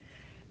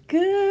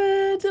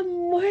Good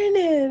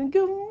morning.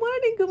 Good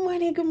morning. Good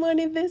morning. Good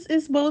morning. This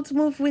is Bold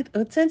Move with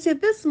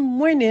Hortensia. This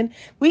morning,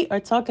 we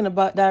are talking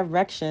about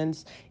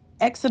directions.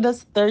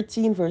 Exodus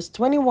 13, verse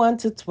 21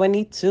 to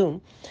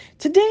 22.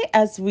 Today,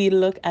 as we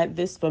look at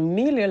this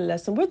familiar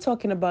lesson, we're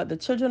talking about the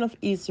children of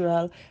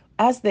Israel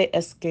as they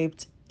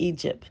escaped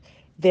Egypt,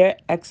 their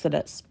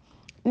Exodus.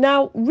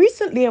 Now,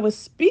 recently I was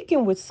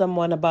speaking with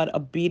someone about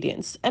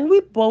obedience, and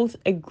we both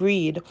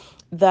agreed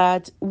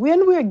that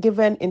when we're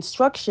given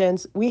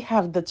instructions, we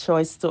have the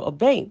choice to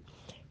obey.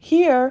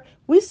 Here,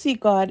 we see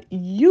God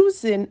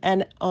using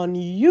an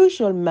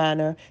unusual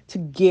manner to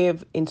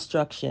give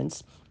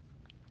instructions.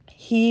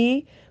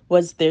 He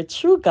was their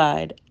true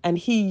guide, and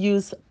he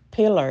used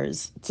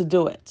pillars to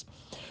do it.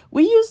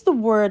 We use the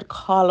word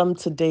column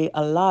today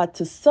a lot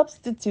to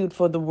substitute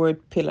for the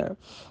word pillar.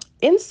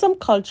 In some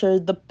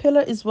cultures, the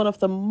pillar is one of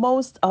the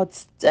most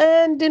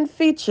outstanding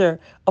feature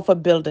of a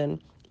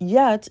building,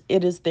 yet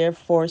it is there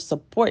for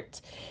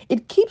support.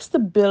 It keeps the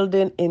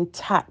building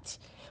intact.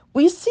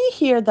 We see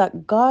here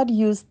that God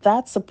used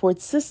that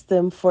support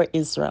system for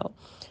Israel.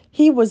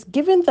 He was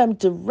giving them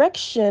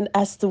direction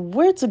as to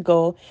where to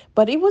go,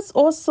 but it was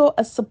also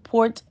a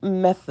support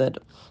method.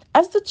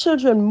 As the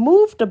children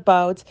moved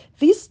about,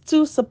 these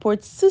two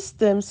support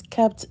systems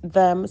kept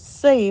them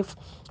safe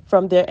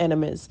from their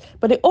enemies,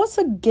 but it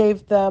also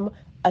gave them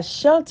a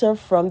shelter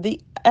from the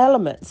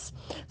elements.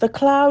 The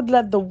cloud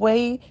led the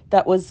way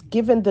that was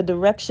given the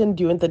direction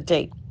during the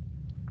day.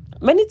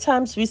 Many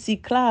times we see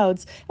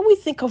clouds and we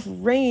think of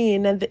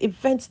rain and the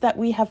events that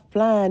we have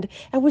planned,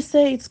 and we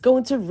say it's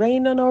going to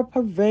rain on our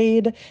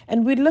parade,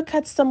 and we look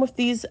at some of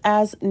these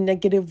as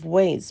negative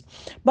ways.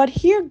 But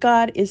here,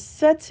 God is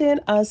setting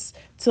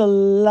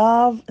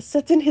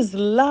His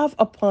love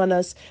upon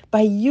us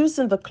by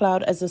using the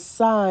cloud as a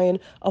sign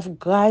of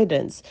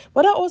guidance.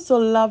 What I also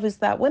love is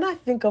that when I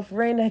think of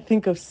rain, I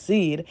think of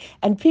seed,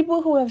 and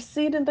people who have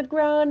seed in the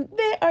ground,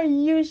 they are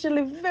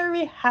usually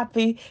very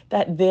happy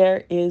that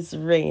there is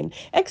rain,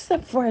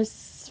 except for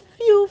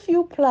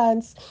few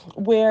plants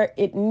where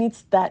it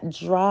needs that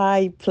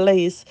dry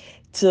place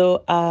to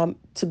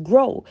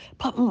grow.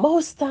 But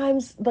most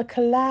times the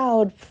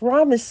cloud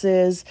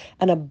promises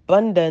an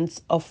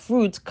abundance of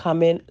fruit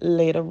coming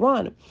later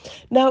on.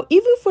 Now,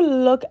 even if we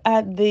look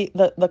at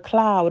the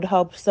cloud,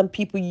 how some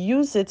people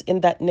use it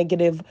in that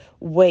negative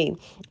way,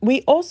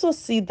 we also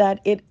see that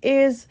it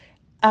is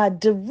a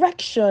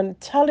direction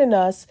telling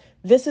us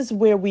this is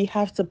where we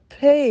have to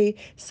pay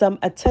some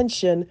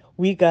attention.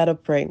 We gotta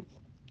pray.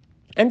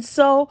 And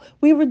so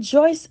we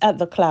rejoice at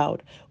the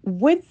cloud.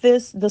 With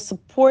this, the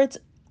support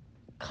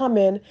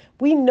coming,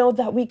 we know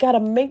that we got to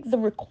make the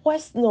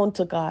request known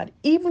to God.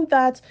 Even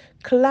that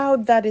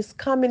cloud that is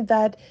coming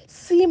that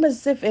seem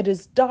as if it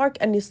is dark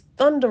and is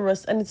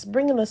thunderous and it's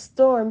bringing a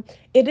storm,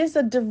 it is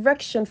a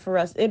direction for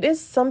us. It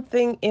is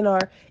something in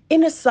our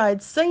inner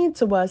side saying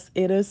to us,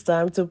 it is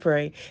time to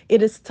pray.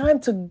 It is time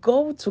to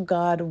go to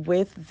God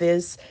with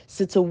this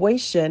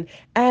situation.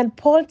 And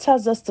Paul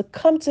tells us to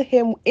come to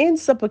him in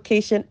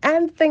supplication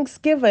and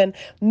thanksgiving,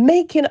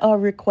 making our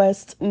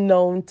requests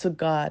known to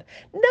God.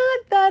 Not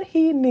that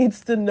he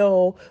needs to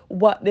know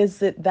what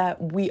is it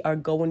that we are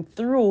going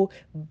through,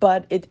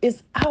 but it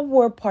is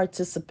our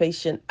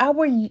participation,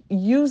 our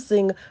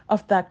using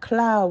of that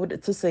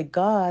cloud to say,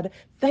 God,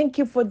 thank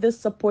you for this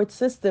support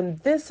system.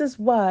 This is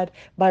what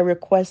my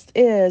request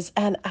is.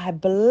 And I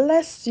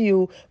bless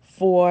you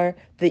for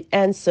the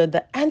answer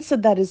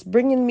that is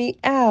bringing me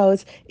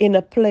out in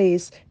a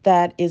place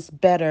that is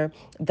better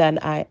than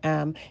I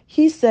am.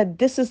 He said,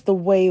 this is the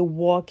way,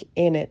 walk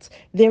in it.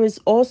 There is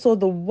also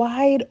the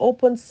wide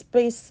open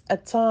space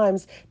at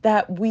times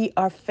that we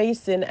are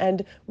facing.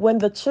 And when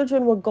the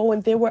children were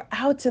going, they were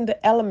out in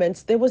the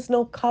elements. There was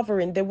no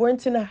covering. They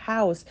weren't in a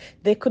house.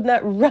 They could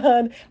not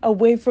run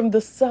away from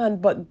the sun.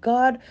 But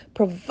God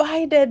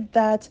provided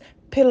that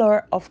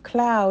pillar of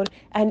cloud,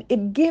 and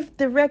it gave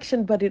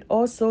direction, but it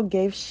also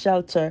gave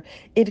shelter.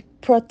 It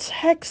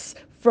protects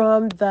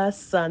from the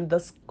sun, the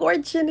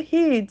scorching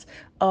heat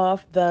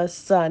of the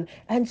sun.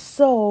 And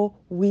so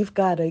we've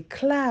got a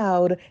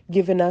cloud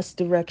giving us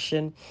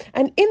direction.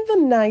 And in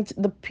the night,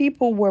 the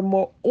people were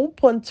more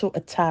open to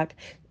attack.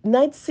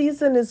 Night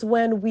season is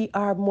when we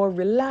are more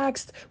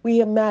relaxed.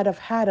 We might have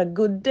had a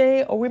good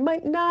day or we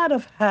might not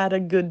have had a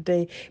good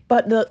day.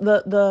 But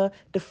the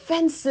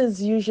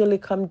defenses usually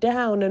come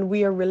down and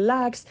we are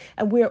relaxed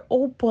and we are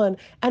open.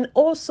 And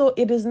also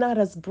it is not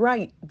as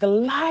bright. The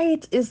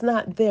light is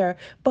not there.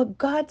 But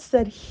God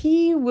said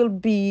He will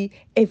be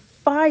a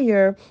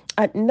fire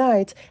at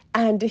night,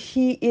 and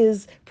He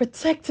is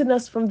protecting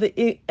us from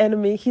the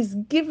enemy. He's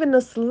giving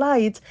us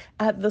light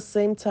at the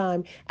same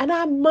time. And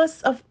I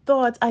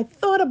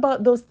thought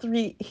about those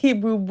three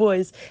Hebrew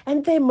boys,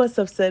 and they must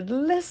have said,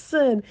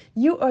 listen,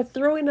 you are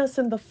throwing us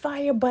in the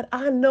fire, but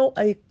I know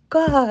a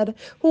God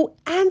who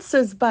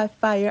answers by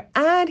fire,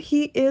 and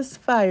He is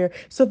fire.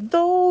 So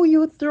though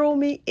you throw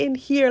me in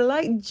here,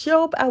 like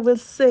Job, I will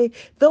say,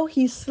 though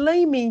He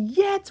slay me,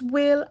 yet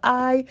will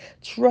I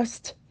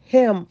trust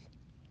Him.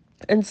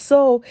 And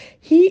so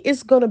he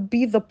is going to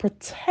be the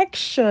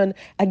protection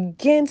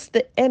against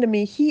the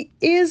enemy. He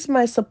is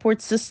my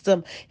support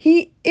system.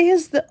 He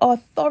is the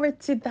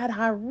authority that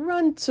I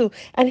run to.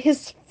 And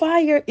his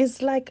fire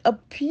is like a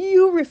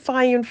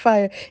purifying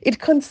fire. It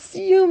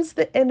consumes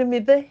the enemy.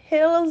 The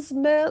hills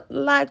melt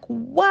like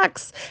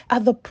wax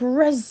at the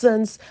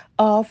presence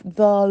of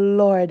the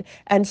Lord.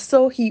 And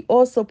so he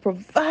also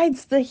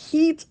provides the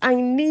heat I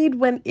need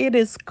when it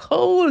is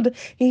cold.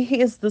 He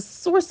is the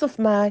source of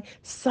my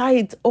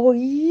sight. Oh,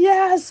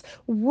 yes,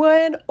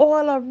 when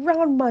all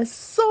around my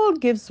soul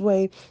gives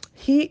way,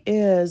 he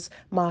is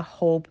my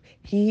hope.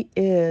 He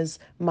is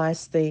my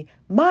stay.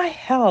 My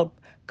help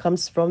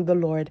comes from the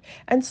Lord.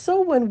 And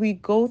so when we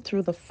go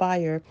through the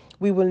fire,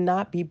 we will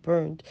not be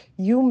burned.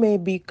 You may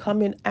be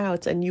coming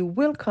out and you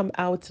will come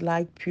out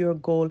like pure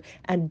gold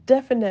and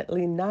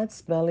definitely not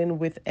smelling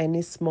with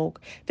any smoke.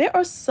 There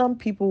are some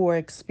people who are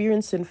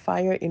experiencing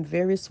fire in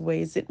various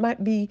ways. It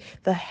might be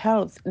the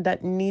health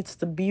that needs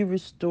to be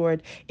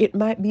restored. It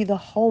might be the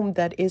home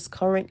that is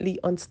currently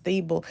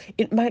unstable.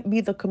 It might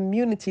be the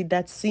community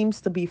that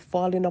seems to be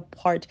falling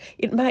apart.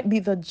 It might be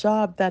the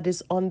job that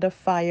is under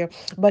fire.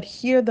 But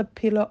here, the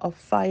pillar of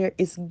fire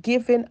is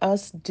giving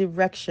us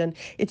direction.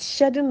 It's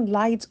shedding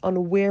light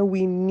on where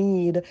we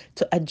need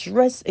to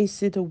address a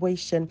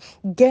situation.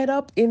 Get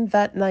up in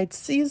that night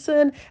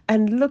season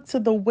and look to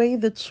the way,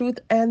 the truth,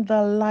 and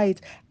the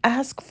light.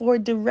 Ask for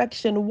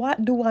direction.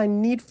 What do I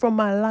need from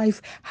my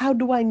life? How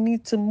do I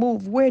need to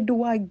move? Where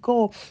do I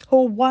go?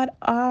 Oh, what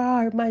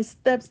are my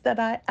steps that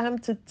I am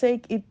to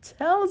take? It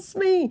tells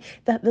me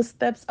that the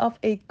steps of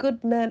a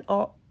good man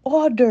are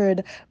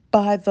ordered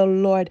by the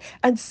Lord.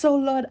 And so,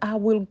 Lord, I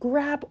will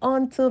grab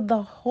onto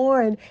the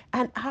horn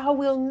and I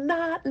will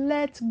not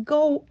let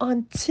go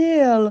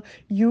until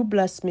you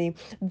bless me.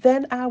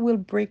 Then I will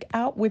break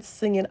out with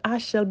singing. I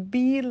shall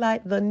be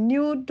like the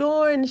new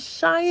dawn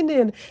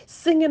shining,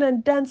 singing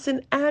and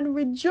dancing and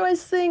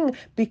rejoicing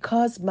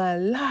because my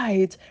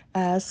light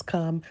has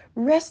come.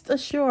 Rest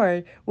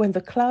assured, when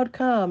the cloud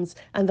comes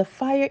and the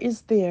fire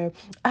is there,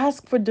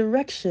 ask for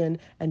direction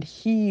and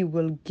he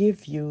will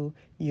give you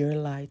your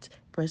light.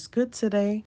 Press good today.